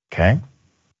 okay?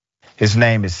 His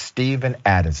name is Stephen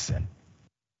Addison.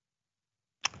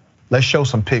 Let's show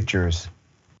some pictures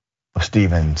of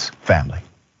Stephen's family,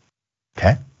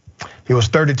 okay? He was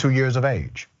 32 years of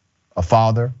age, a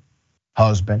father,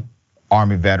 husband,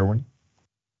 Army veteran.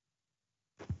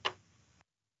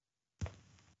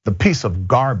 The piece of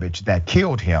garbage that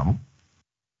killed him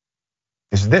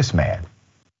is this man,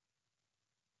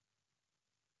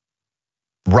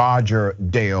 Roger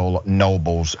Dale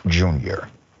Nobles Jr.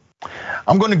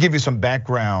 I'm going to give you some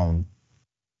background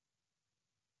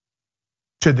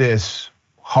to this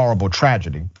horrible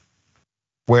tragedy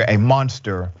where a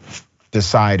monster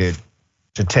decided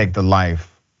to take the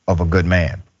life of a good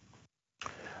man.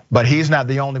 But he's not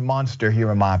the only monster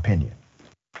here, in my opinion.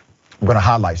 I'm going to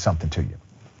highlight something to you.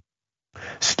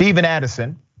 Stephen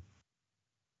Addison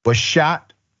was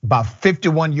shot by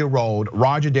 51-year-old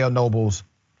Roger Dale Nobles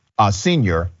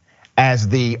Sr. as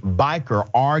the biker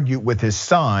argued with his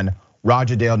son,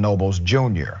 Roger Dale Nobles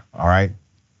Jr., all right?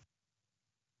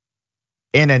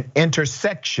 In an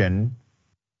intersection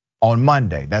on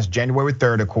Monday, that's January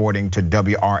 3rd, according to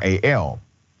WRAL.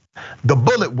 The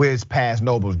bullet whizzed past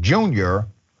Nobles Jr.,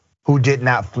 who did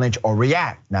not flinch or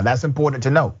react. Now that's important to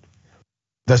note.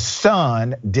 The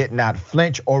son did not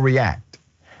flinch or react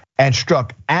and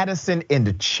struck Addison in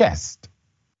the chest.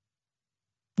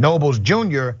 Nobles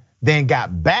Jr. then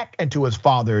got back into his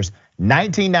father's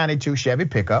 1992 Chevy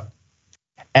pickup,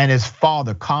 and his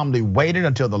father calmly waited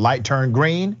until the light turned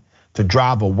green to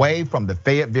drive away from the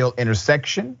Fayetteville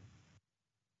intersection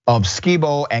of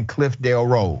Skibo and Cliffdale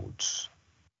roads.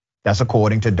 That's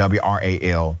according to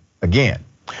WRAL again.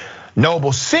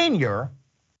 Noble Sr.,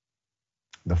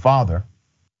 the father,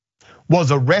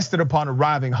 was arrested upon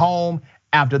arriving home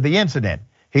after the incident.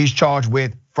 He's charged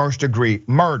with first-degree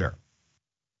murder.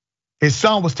 His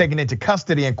son was taken into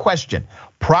custody and questioned.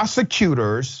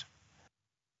 Prosecutors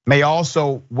may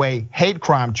also weigh hate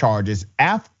crime charges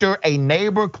after a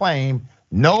neighbor claimed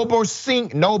Noble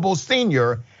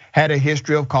Sr. had a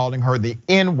history of calling her the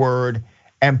N-word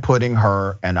and putting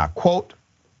her, and I quote,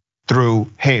 through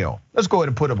hell. Let's go ahead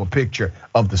and put up a picture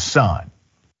of the son,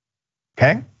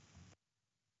 okay?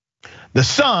 The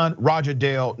son, Roger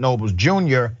Dale Nobles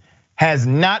Jr., has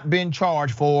not been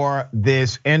charged for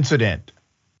this incident.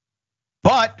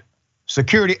 But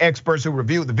security experts who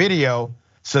reviewed the video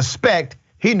suspect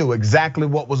he knew exactly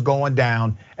what was going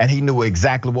down and he knew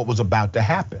exactly what was about to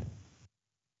happen.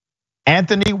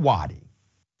 Anthony Waddy,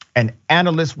 an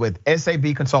analyst with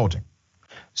SAB Consulting,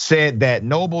 said that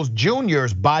Nobles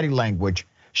Jr.'s body language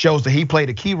shows that he played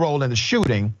a key role in the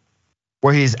shooting,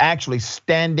 where he's actually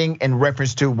standing in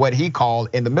reference to what they call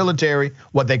in the military,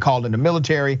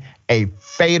 a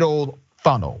fatal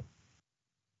funnel.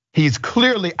 He's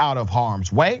clearly out of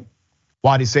harm's way.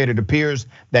 Waddy said it appears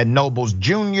that Nobles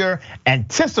Jr.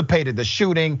 anticipated the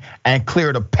shooting and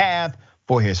cleared a path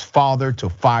for his father to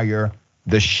fire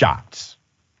the shots.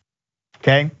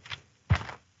 Okay?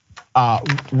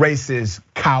 Racist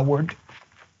coward.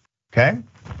 Okay?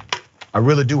 I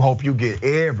really do hope you get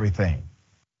everything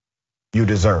you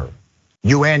deserve,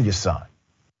 you and your son.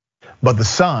 But the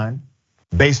son,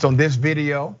 based on this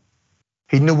video,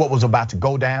 he knew what was about to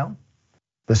go down.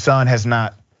 The son has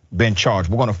not been charged.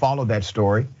 We're gonna follow that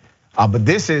story. But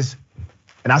this is,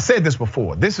 and I said this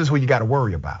before, this is who you gotta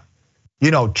worry about.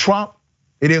 You know, Trump,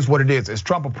 it is what it is. Is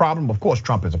Trump a problem? Of course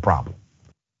Trump is a problem.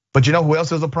 But you know who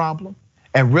else is a problem?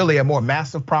 And really a more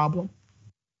massive problem?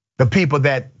 The people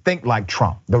that think like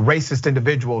Trump, the racist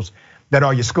individuals that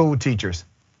are your school teachers,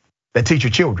 that teach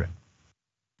your children,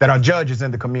 that are judges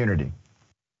in the community.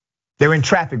 They're in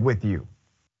traffic with you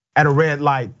at a red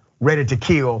light, ready to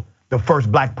kill the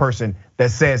first black person that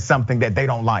says something that they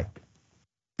don't like.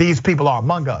 These people are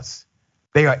among us.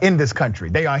 They are in this country,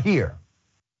 they are here.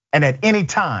 And at any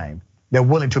time, they're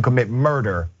willing to commit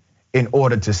murder in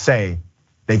order to say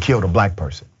they killed a black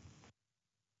person.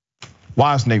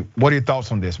 Wisney, what are your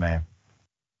thoughts on this, man?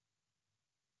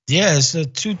 Yeah, it's a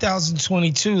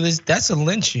 2022, that's a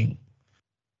lynching.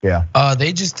 Yeah.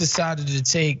 They just decided to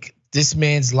take this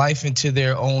man's life into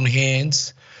their own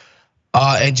hands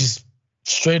and just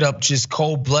straight up just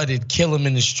cold-blooded kill him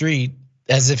in the street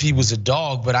as if he was a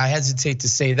dog. But I hesitate to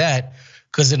say that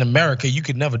because in America, you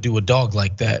could never do a dog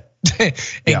like that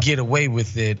and get away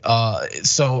with it.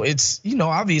 So it's,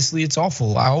 obviously it's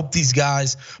awful. I hope these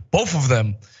guys, both of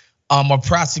them, are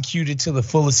prosecuted to the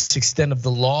fullest extent of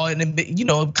the law. And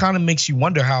it kind of makes you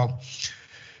wonder how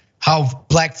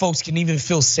black folks can even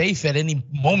feel safe at any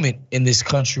moment in this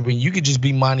country when you could just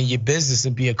be minding your business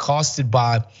and be accosted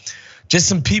by just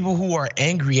some people who are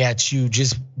angry at you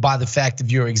just by the fact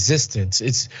of your existence.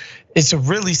 It's a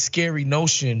really scary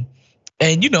notion.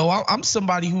 And I'm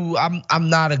somebody who I'm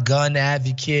not a gun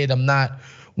advocate. I'm not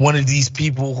one of these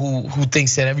people who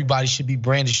thinks that everybody should be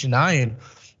brandishing iron.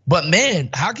 But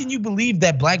man, how can you believe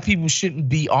that black people shouldn't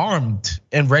be armed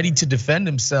and ready to defend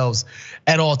themselves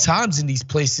at all times in these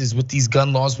places with these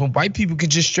gun laws when white people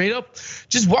can just straight up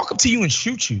just walk up to you and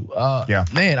shoot you?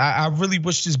 Man, I really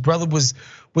wish this brother was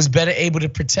better able to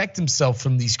protect himself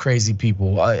from these crazy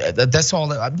people. That's all.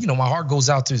 My heart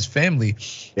goes out to his family.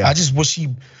 Yeah. I just wish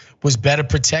he was better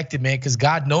protected, man, because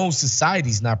God knows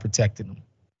society's not protecting him.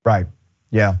 Right.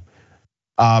 Yeah.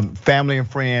 Family and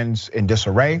friends in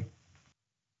disarray.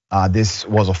 This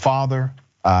was a father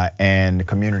and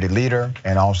community leader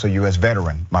and also US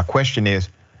veteran. My question is,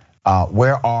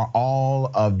 where are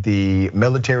all of the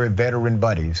military veteran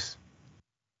buddies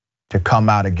to come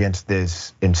out against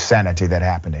this insanity that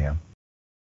happened to him?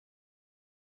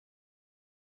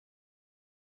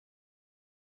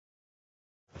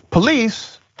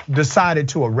 Police decided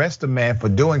to arrest a man for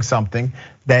doing something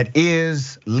that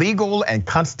is legal and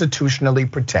constitutionally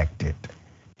protected.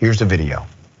 Here's the video.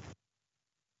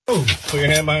 Put your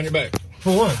hand behind your back.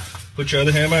 For what? Put your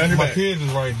other hand behind your back. My kids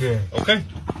is right there. Okay.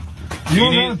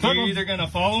 You're either gonna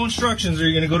follow instructions or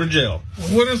you're gonna go to jail.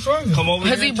 What instructions? Come over.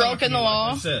 Has he broken the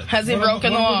law? Has he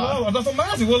broken the law? That's what I'm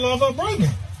asking. What laws are breaking?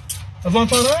 That's what I'm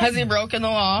trying to ask. Has he broken the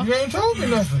law? You ain't told me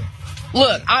nothing.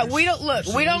 Look, we don't want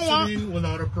soliciting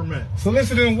without a permit.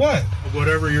 Soliciting what?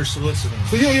 Whatever you're soliciting.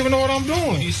 So you don't even know what I'm doing.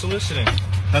 What are you soliciting?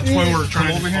 That's why we're trying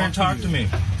to come over here and talk to me.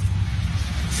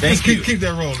 Thank you. Keep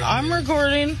that rolling. I'm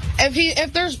recording.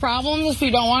 If there's problems, if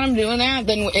you don't want him doing that,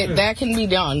 then that can be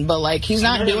done. But like, he's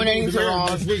not doing anything wrong.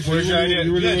 Where's your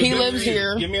ID? He lives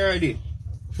here. Give me your ID.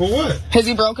 For what? Has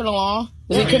he broken the law?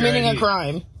 Is he committing a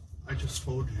crime? I just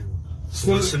told you.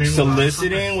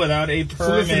 Soliciting without a permit.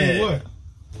 Soliciting what?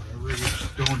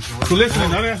 Soliciting.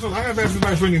 I haven't asked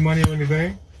anybody for any money or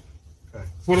anything. Okay.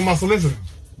 What am I soliciting?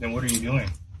 Then what are you doing?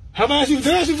 Have I asked you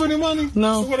for any money?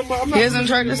 No. So he hasn't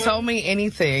tried to sell me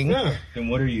anything. Yeah. Then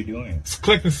what are you doing?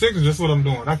 Collecting signatures. That's what I'm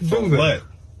doing. I can do that. What?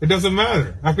 It doesn't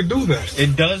matter. I can do that.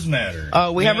 It does matter.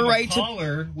 We have a right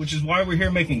caller, which is why we're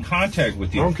here making contact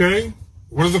with you. Okay.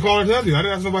 What does the caller tell you? I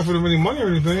didn't ask nobody for any money or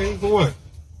anything. For what?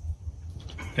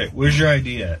 Okay. Where's your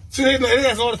ID at? See, they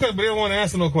ask all the questions, but they don't want to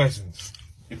answer no questions.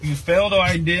 If you fail to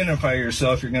identify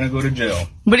yourself, you're going to go to jail.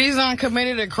 But he's not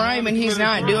committed a crime and he's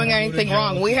not doing anything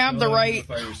wrong. We have the right.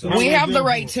 We have the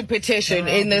right to petition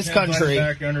in this country.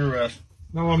 Back, you're under arrest.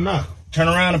 No, I'm not. Turn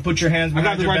around and put your hands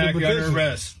behind your back. You're under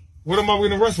arrest. What am I going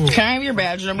to arrest for? Can I have your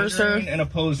badge number, sir? Hindering and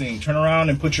opposing. Turn around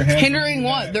and put your hands. Hindering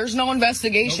what? There's no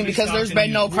investigation because there's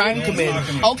been no crime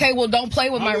committed. Okay, well, don't play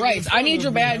with my rights. I need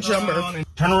your badge number.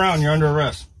 Turn around. You're under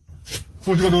arrest.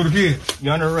 What you gonna do with the kids?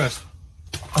 You're under arrest.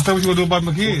 I thought we were gonna do about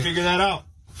McGee. We'll figure that out.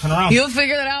 Turn around. You'll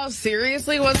figure that out.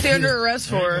 Seriously? What's he under arrest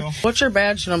for? What's your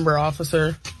badge number,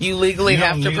 officer? You legally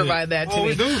have to provide that to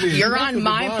me. You're on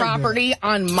my property,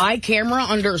 on my camera,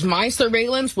 under my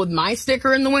surveillance with my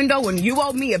sticker in the window, and you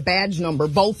owe me a badge number,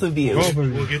 both of you.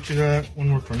 We'll get you that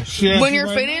when we're finished. When you're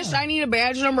finished, I need a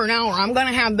badge number now, or I'm going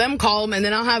to have them call them, and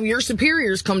then I'll have your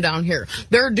superiors come down here.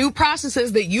 There are due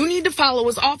processes that you need to follow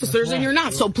as officers, and you're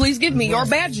not. So please give me your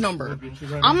badge number.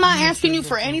 I'm not asking you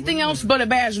for anything else but a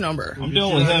badge number. I'm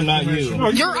dealing with them, not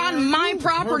you. You're on my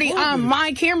property, on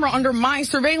my camera, under my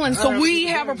surveillance, so we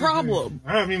have a problem.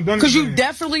 Because you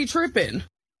definitely tripping.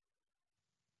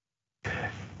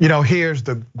 You know, here's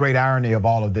the great irony of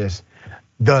all of this.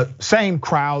 The same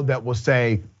crowd that will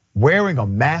say wearing a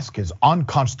mask is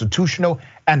unconstitutional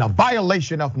and a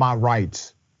violation of my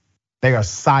rights, they are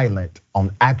silent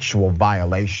on actual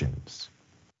violations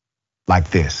like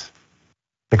this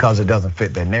because it doesn't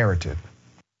fit their narrative.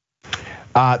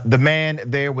 The man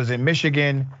there was in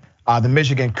Michigan. The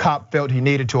Michigan cop felt he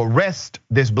needed to arrest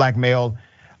this black male.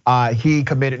 He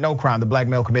committed no crime. The black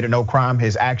male committed no crime.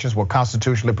 His actions were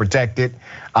constitutionally protected.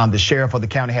 The sheriff of the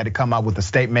county had to come out with a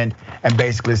statement and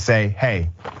basically say, hey,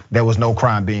 there was no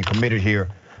crime being committed here.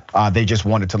 They just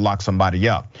wanted to lock somebody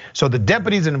up. So the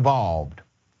deputies involved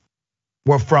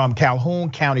were from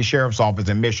Calhoun County Sheriff's Office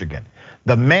in Michigan.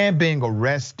 The man being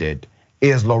arrested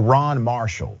is LaRon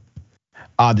Marshall.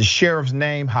 The sheriff's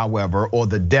name, however, or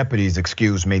the deputies,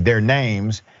 excuse me, their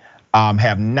names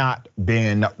have not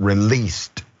been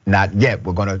released, not yet.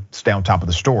 We're gonna stay on top of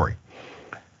the story.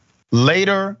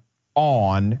 Later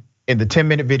on in the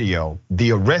 10-minute video,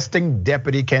 the arresting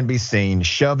deputy can be seen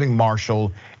shoving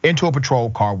Marshall into a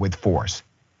patrol car with force.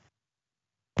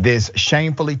 This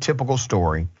shamefully typical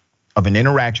story of an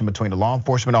interaction between a law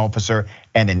enforcement officer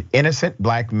and an innocent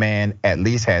black man at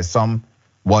least has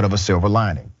somewhat of a silver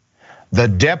lining. The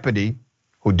deputy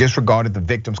who disregarded the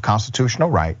victim's constitutional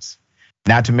rights,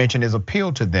 not to mention his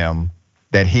appeal to them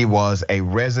that he was a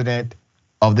resident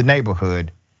of the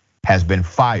neighborhood, has been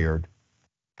fired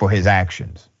for his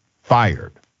actions.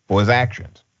 Fired for his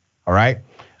actions, all right?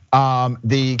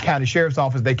 The county sheriff's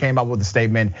office, they came out with a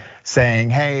statement saying,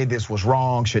 hey, this was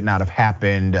wrong, should not have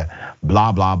happened,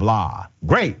 blah, blah, blah.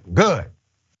 Great, good.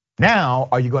 Now,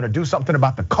 are you gonna do something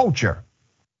about the culture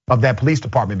of that police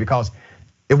department? Because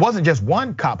it wasn't just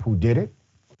one cop who did it,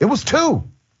 it was two.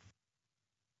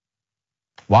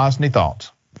 Wise, any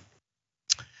thoughts?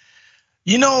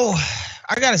 You know,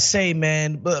 I gotta say,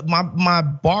 man, but my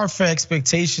bar for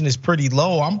expectation is pretty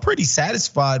low. I'm pretty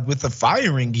satisfied with the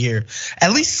firing here.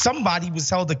 At least somebody was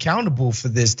held accountable for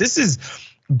this. This is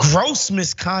gross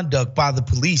misconduct by the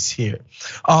police here.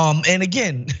 And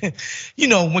again, you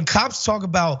know, when cops talk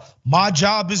about my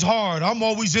job is hard, I'm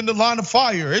always in the line of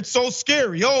fire, it's so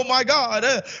scary, oh my God,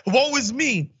 woe is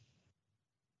me.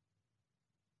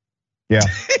 Yeah.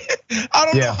 I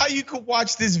don't know how you could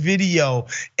watch this video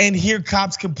and hear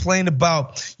cops complain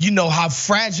about, you know, how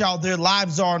fragile their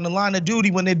lives are in the line of duty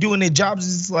when they're doing their jobs.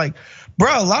 It's like,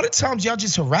 bro, a lot of times y'all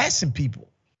just harassing people.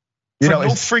 For no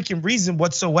freaking reason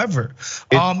whatsoever.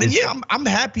 And yeah, I'm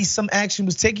happy some action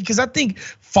was taken because I think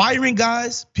firing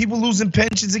guys, people losing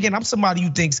pensions, again, I'm somebody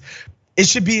who thinks it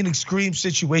should be an extreme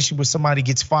situation where somebody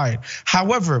gets fired.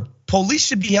 However, police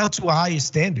should be held to a higher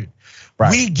standard. Right.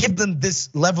 We give them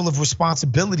this level of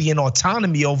responsibility and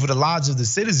autonomy over the lives of the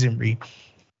citizenry.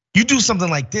 You do something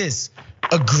like this,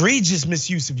 egregious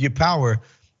misuse of your power,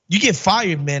 you get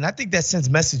fired, man. I think that sends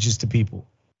messages to people.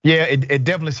 Yeah, it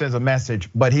definitely sends a message,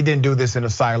 but he didn't do this in a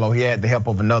silo. He had the help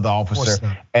of another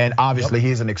officer, and obviously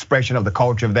he's an expression of the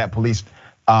culture of that police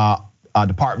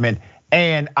department.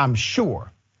 And I'm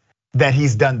sure that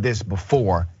he's done this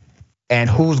before, and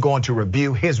who's going to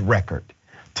review his record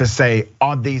to say,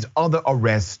 are these other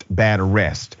arrests bad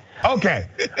arrests? Okay,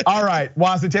 all right,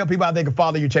 Waz, to tell people how they can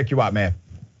follow you, check you out, man.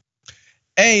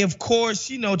 Hey, of course,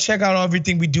 you know, check out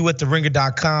everything we do at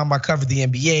theringer.com. I cover the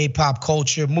NBA, pop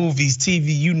culture, movies,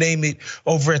 TV, you name it,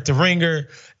 over at The Ringer.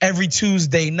 Every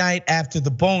Tuesday night after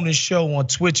the bonus show on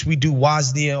Twitch, we do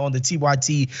Wozniak on the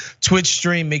TYT Twitch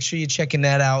stream. Make sure you're checking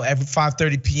that out every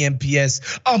 5:30 p.m.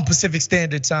 PS on Pacific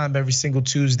Standard Time every single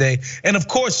Tuesday. And of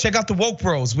course, check out the Woke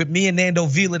Bros with me and Nando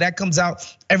Vila. That comes out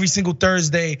every single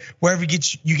Thursday, wherever you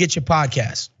get your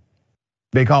podcast.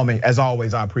 Big homie, as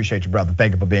always, I appreciate you, brother.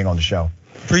 Thank you for being on the show.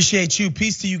 Appreciate you.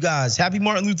 Peace to you guys. Happy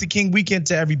Martin Luther King weekend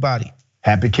to everybody.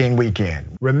 Happy King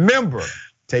weekend. Remember,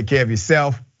 take care of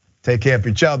yourself, take care of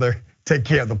each other, take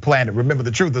care of the planet. Remember,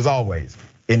 the truth is always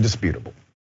indisputable.